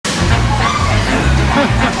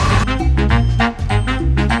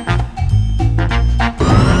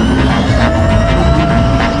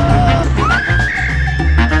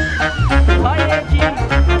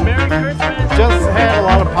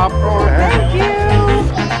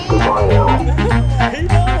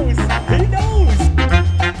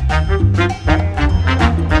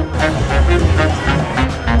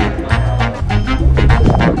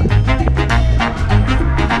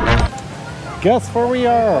Guess where we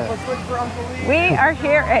are? We are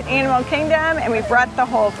here at Animal Kingdom, and we brought the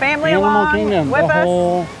whole family along with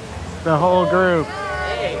us. The whole group.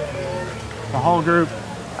 The whole group.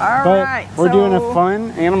 All right. We're doing a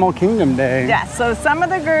fun Animal Kingdom day. Yeah, so some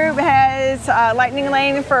of the group has Lightning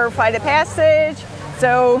Lane for Flight of Passage.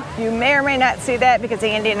 So you may or may not see that because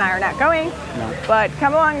Andy and I are not going. No. But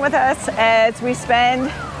come along with us as we spend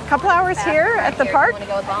a couple hours here at the park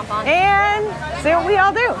and see what we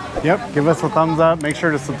all do. Yep, give us a thumbs up, make sure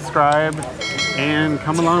to subscribe, and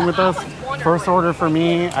come along with us. First order for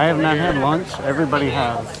me, I have not had lunch, everybody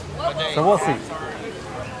has. So we'll see.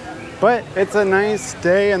 But it's a nice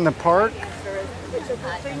day in the park.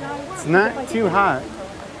 It's not too hot.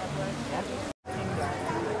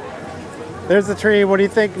 There's the tree. What do you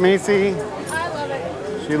think, Macy? I love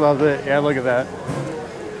it. She loves it. Yeah, look at that.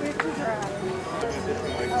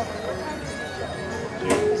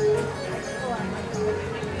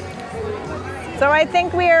 So I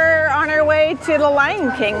think we are on our way to the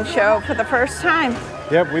Lion King show for the first time.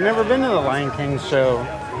 Yep, we've never been to the Lion King show.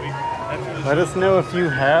 Let us know if you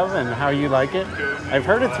have and how you like it. I've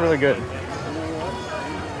heard it's really good.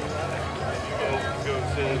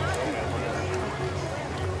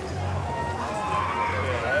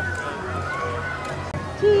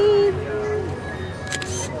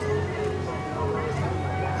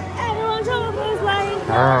 Everyone's over who's like.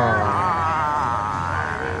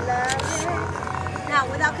 Now,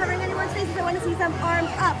 without covering anyone's faces, I want to see some arms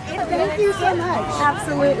up. Thank you so much.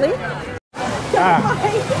 Absolutely.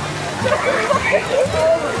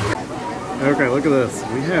 Okay, look at this.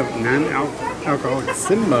 We have non-alcoholic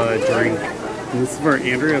Simba drink. And this is for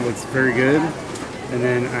Andrea. It looks very good. And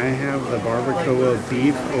then I have the barbacoa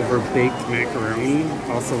beef over baked macaroni.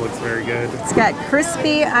 Also looks very good. It's got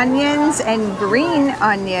crispy onions and green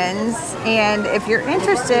onions. And if you're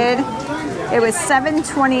interested, it was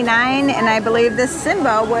 $7.29, and I believe this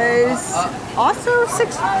Simba was also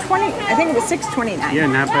 $6.20. I think it was $6.29. Yeah,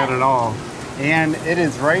 not bad at all. And it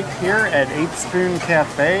is right here at 8 Spoon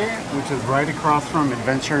Cafe, which is right across from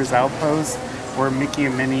Adventures Outpost, where Mickey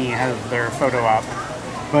and Minnie have their photo op.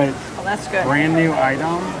 But that's good. Brand new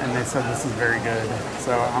item, and they said this is very good.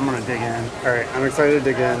 So I'm gonna dig in. All right, I'm excited to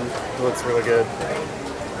dig in. It looks really good.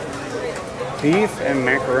 Beef and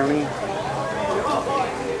macaroni.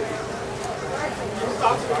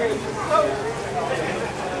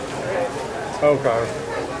 Okay.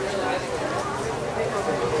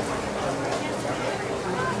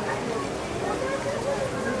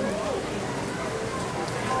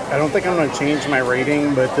 I don't think I'm gonna change my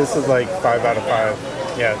rating, but this is like 5 out of 5.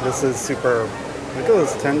 Yeah, this is super. Look at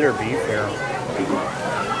this tender beef here.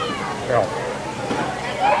 Oh.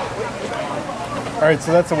 All right,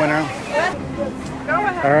 so that's a winner.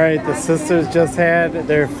 All right, the sisters just had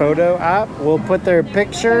their photo op. We'll put their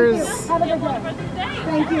pictures. Have a good day.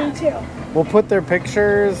 Thank you too. We'll put their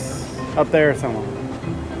pictures up there somewhere.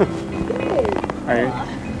 All right.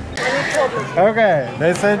 Okay,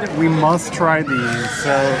 they said we must try these.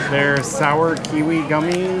 So they're sour kiwi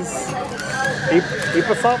gummies.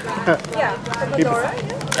 Ipasop? Yeah. Pandora.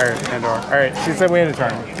 All right, Pandora. All right, she said we had to try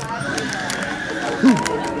them.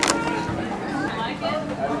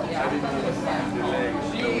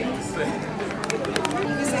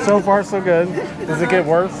 So far, so good. Does it get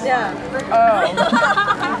worse? Yeah. Oh.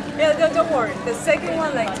 Yeah, don't worry. The second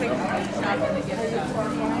one, like, take.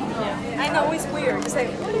 I know it's weird. It's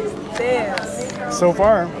like, what is this? So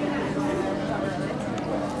far.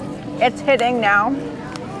 It's hitting now.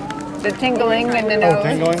 The tingling in the nose. Oh,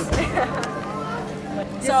 tingling?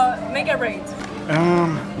 So, make a rate.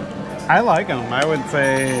 I like them. I would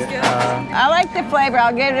say. I like the flavor.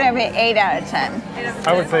 I'll give it maybe 8 out of 10.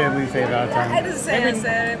 I would say at least 8 out of 10. I just said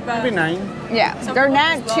it, but Maybe 9. Yeah, they're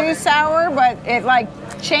not too sour, but it like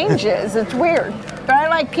changes. It's weird. But I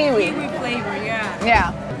like kiwi. kiwi flavor, yeah.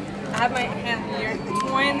 Yeah. I have my hand here,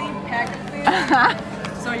 20 pack of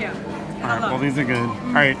things. So yeah. All right, well these are good.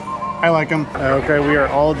 All right, I like them. Okay, we are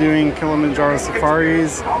all doing Kilimanjaro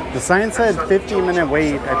Safaris. The sign said 50-minute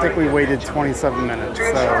wait. I think we waited 27 minutes,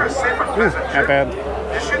 so not bad.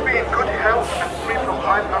 You should be in good health and free from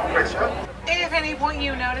high blood pressure. If at any point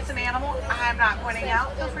you notice an animal I'm not pointing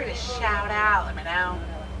out, feel free to shout out. Let me know.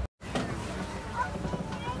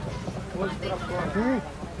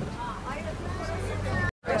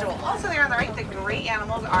 Also there on the right, the great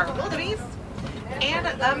animals are wildebeest and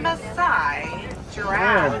the Maasai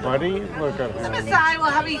giraffe. Yeah, buddy, look at The him. Maasai will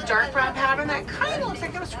have a dark brown pattern that kind of looks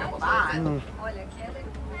like it was scribbled on.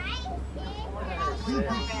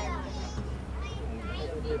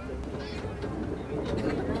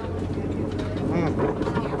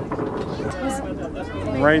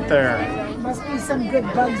 Right there. Must be some good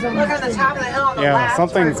bugs on Look on the top of the hill on the Yeah, left.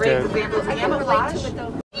 something's are great good. examples of camouflage.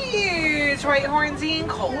 Huge white hornsey and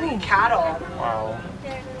collie cattle. Wow.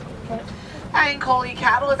 And collie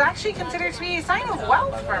cattle is actually considered to be a sign of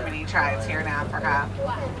wealth for many tribes here in Africa.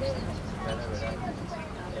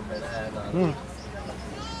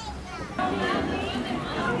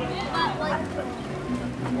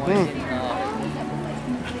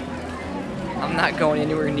 I'm not going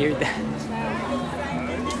anywhere near that.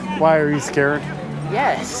 Why are you scared?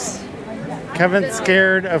 Yes. Kevin's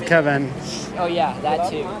scared of Kevin. Oh yeah, that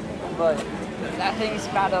too. But that thing's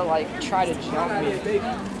about to like try to jump me,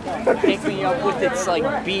 pick me up with its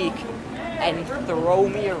like beak, and throw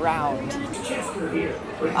me around.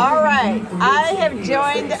 All right, I have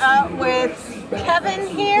joined up with Kevin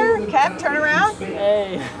here. Kev, turn around.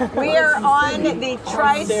 Hey. We are on the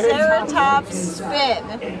Triceratop spin.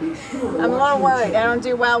 I'm a little worried. I don't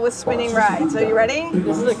do well with spinning rides. Are you ready?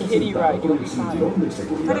 This is a kiddie ride. You'll be fine.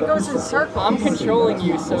 But it goes in circles. I'm controlling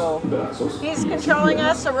you, so He's controlling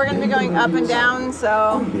us, so we're going to be going up and down.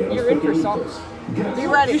 So you're in for something.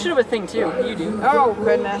 you ready? You should have a thing too. You do. Oh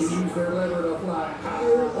goodness.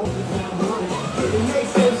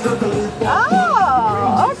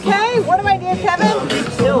 Oh, okay. What do I do, Kevin?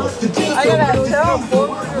 Tilt. I gotta tilt.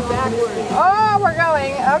 Forward or backward. Oh, we're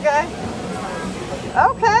going. Okay.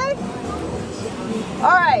 Okay.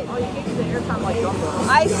 All right. Oh, you can do the airtime like Dumbo.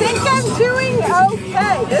 I think I'm doing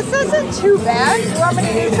okay. This isn't too bad. You want me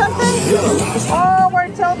to do something? Oh, we're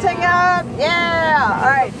tilting up. Yeah. All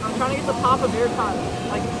right. I'm trying to get the pop of airtime,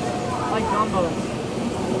 like Dumbo.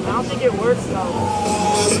 I don't think it works though.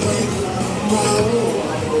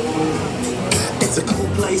 It's a cool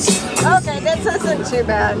place. Okay, this isn't too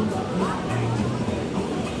bad.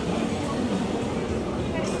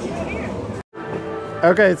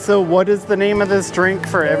 Okay, so what is the name of this drink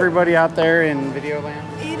for everybody out there in video land?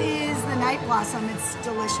 It is the night blossom. It's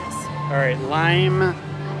delicious. All right, lime,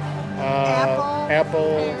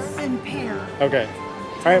 apple, And pear. Okay.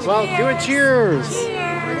 All right, well, do a cheers.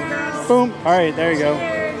 Cheers. Boom. All right, there you go.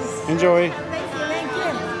 Enjoy. Thank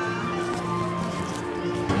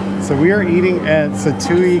you. So we are eating at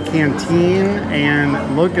Satu'li Canteen,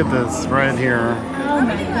 and look at this right here. Oh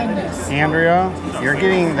my goodness. Andrea, you're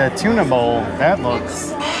getting the tuna bowl. That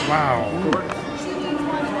looks, wow.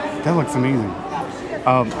 That looks amazing.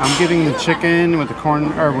 I'm getting the chicken with the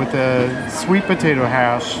corn, or with the sweet potato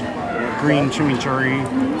hash, green chimichurri,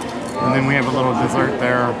 and then we have a little dessert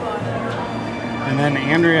there. And then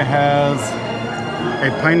Andrea has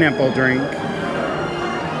a pineapple drink.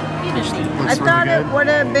 I thought it would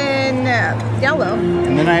have been yellow.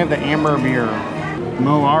 And then I have the amber beer.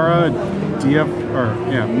 Moara DF, or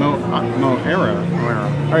yeah, Moara.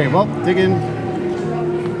 All right, well, dig in.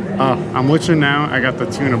 I'm witching now. I got the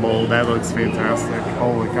tuna bowl. That looks fantastic.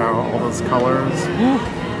 Holy cow, all those colors.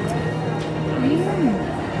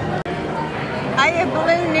 I have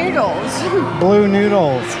blue noodles. Blue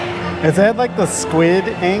noodles. Is that like the squid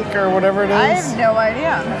ink or whatever it is? I have no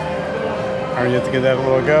idea. Or you have to give that a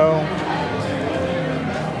little go.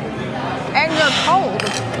 And they're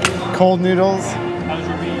cold. Cold noodles.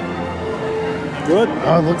 Good.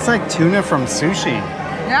 Oh, it looks like tuna from sushi.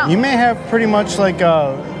 Yeah. You may have pretty much like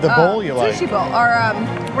the bowl you like. Sushi bowl, or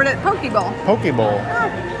what is it? Poke bowl. Poke bowl.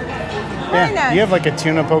 Very nice. You have like a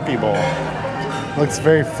tuna poke bowl. Looks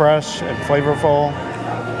very fresh and flavorful.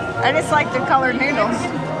 I just like the colored noodles.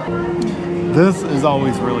 This is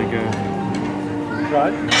always really good.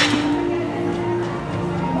 Right?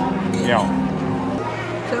 Yeah.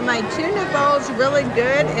 So my tuna bowl is really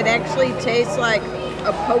good. It actually tastes like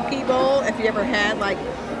a poke bowl. If you ever had, like,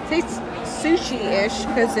 it tastes sushi-ish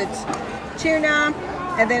because it's tuna,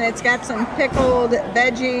 and then it's got some pickled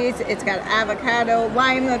veggies. It's got avocado,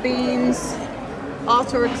 lima beans, all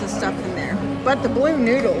sorts of stuff in there. But the blue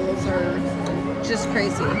noodles are just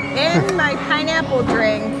crazy. And my pineapple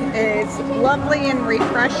drink is lovely and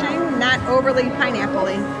refreshing, not overly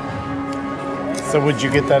pineapple-y. So would you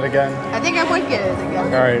get that again? I think I would get it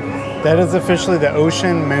again. All right. That is officially the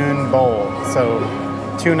Ocean Moon Bowl. So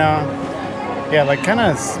tuna, yeah, like kind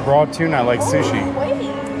of raw tuna, like sushi.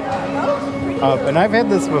 And I've had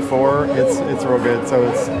this before. It's real good. So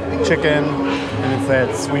it's chicken, and it's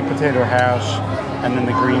that sweet potato hash, and then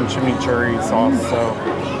the green chimichurri sauce. So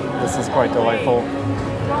this is quite delightful.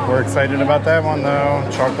 We're excited about that one though.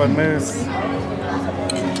 Chocolate mousse.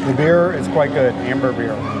 The beer is quite good. Amber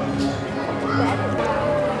beer.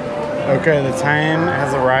 Okay, the time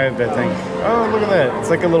has arrived, I think. Oh, look at that. It's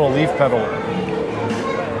like a little leaf petal.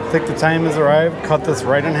 I think the time has arrived. Cut this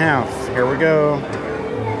right in half. Here we go.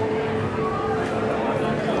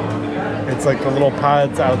 It's like the little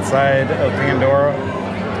pods outside of Pandora.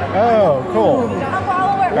 Oh, cool.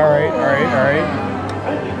 All right, all right, all right.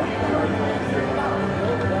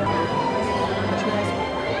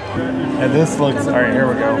 And this looks, all right, here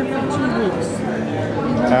we go.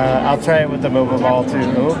 I'll try it with the boba ball too.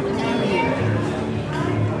 Oh.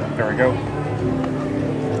 There we go.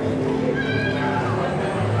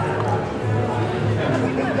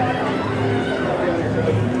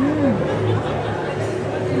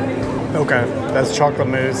 Okay, that's chocolate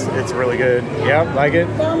mousse. It's really good. Yep, like it?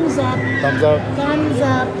 Thumbs up. Thumbs up. Thumbs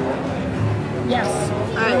up. Yes.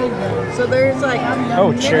 Very good. So there's like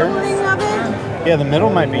Oh, cherry. middling of it. Yeah, the middle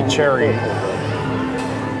might be cherry.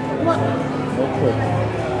 What?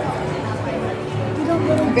 You don't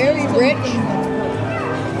really Very rich.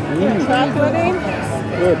 Chocolatey.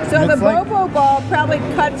 Good. So And the it's like- bobo ball probably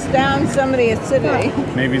cuts down some of the acidity.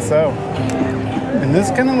 Maybe so. And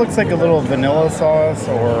this kind of looks like a little vanilla sauce,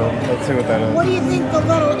 or let's see what that What is. do you think the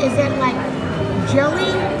little, is it like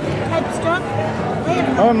jelly type stuff? They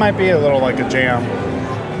have Oh, it might be a little like a jam.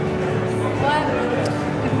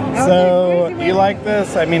 Okay, So, here's your you like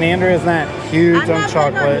this? I mean, Andrea's not huge I'm on not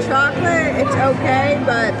chocolate. big on chocolate. It's okay,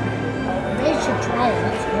 but They should try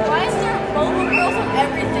it. It's good. Why is there boba pearls on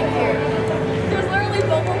everything here? There's literally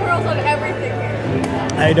boba pearls on everything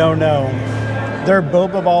here. I don't know. They're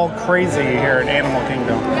boba ball crazy here at Animal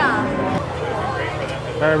Kingdom. Yeah.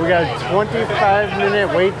 All right, we got a 25-minute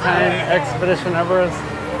wait time. Expedition Everest,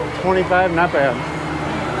 25, not bad.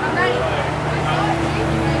 I'm ready.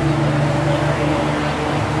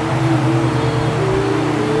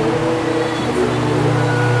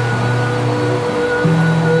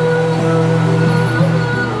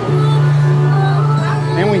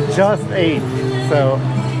 And we just ate, so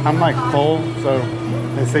I'm like full. So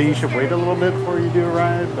they say you should wait a little bit before you do a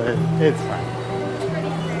ride, but it's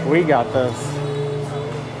fine. We got this.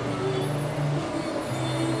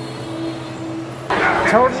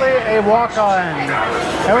 Totally a walk-on.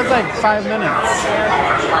 That was like 5 minutes.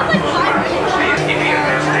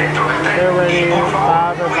 They're ready.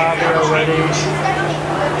 Bob and Bobby are ready.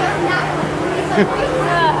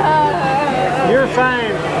 You're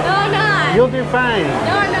fine. No, I'm not. You'll do fine. No,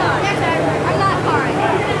 I'm not. I'm not fine.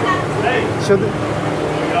 She'll do,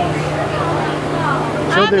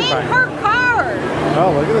 she'll do I'm in fine. her car.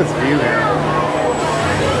 Oh, look at this view here.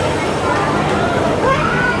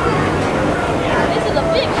 This is a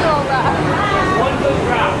big girl ride.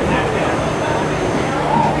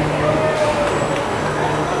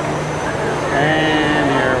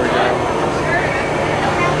 And here we go.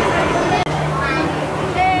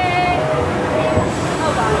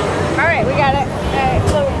 All right, we got it. All right,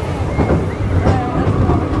 so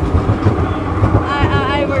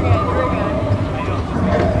we're good. We're good.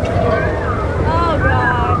 Oh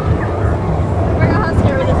God. We're gonna have to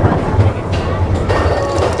scare this one.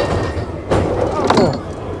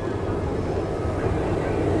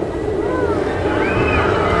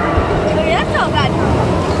 Okay, that's not bad.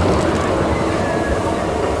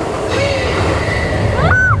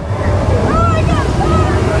 Oh my God.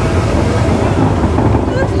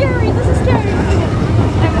 This is scary. This is scary.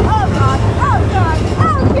 Oh God. Oh God.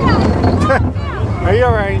 Oh God. Oh God. Are you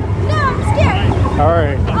all right? No, I'm scared. All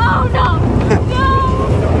right. Oh no. No.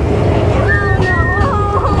 No, no.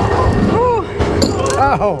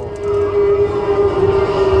 Oh.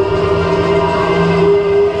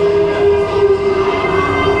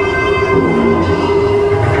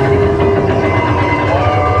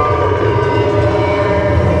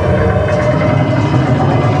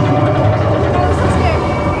 I'm so scared.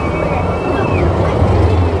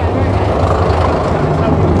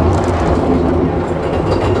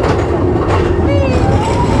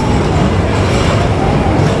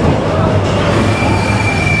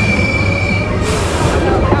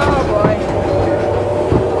 Oh boy.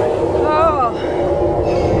 Oh.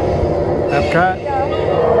 Epcot. No.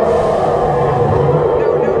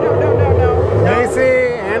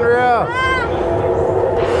 Macy, Andrea.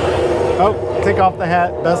 Oh, take off the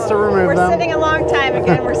hat. Best to remove We're them. sitting a long time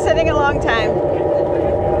again. We're sitting a long time.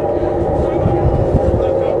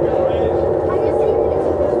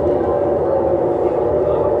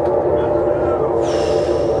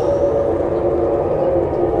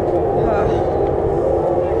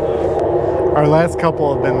 Our last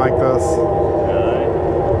couple have been like this.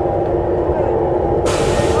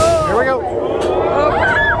 Here we go.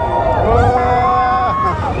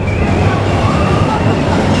 Whoa.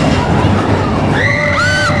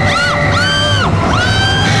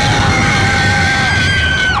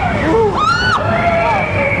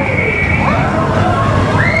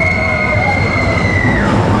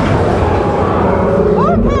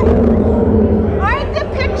 Alright, the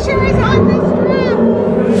picture is on this strap.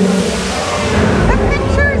 The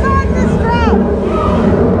picture is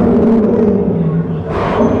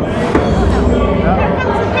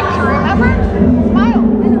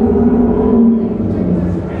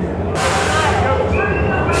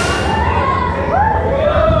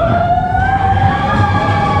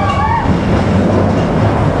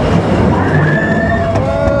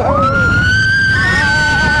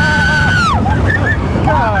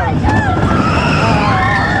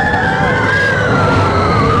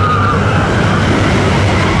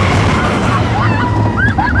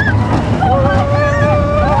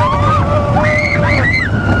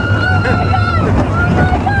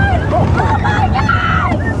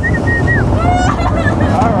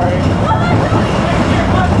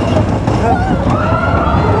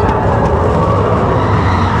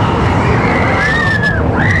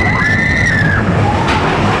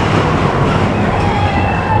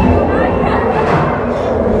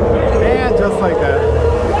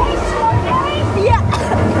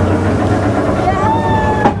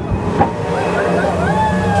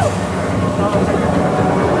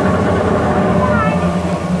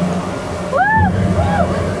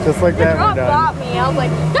just like that, we're done. Got me. I was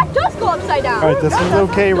like, that does go upside down. All right, this was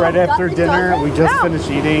okay right after dinner. We just finished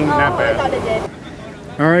eating, not I thought it bad.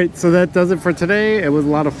 did. All right, so that does it for today. It was a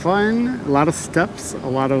lot of fun, a lot of steps, a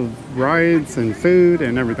lot of rides and food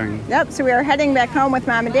and everything. Yep, so we are heading back home with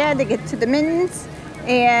Mom and Dad to get to the Mittens,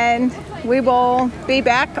 and we will be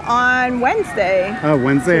back on Wednesday. Oh,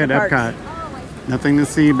 Wednesday at To the parks. Epcot. Nothing to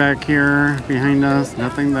see back here behind us,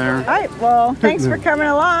 nothing there. All right, well, thanks for coming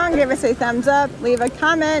along. Give us a thumbs up, leave a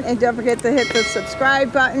comment, and don't forget to hit the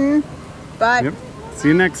subscribe button. But Yep. See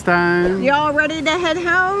you next time. y'all ready to head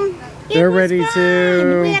home? They're ready We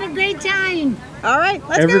to. had a great time. All right,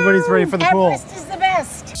 let's go. Everybody's ready for the pool. Everest is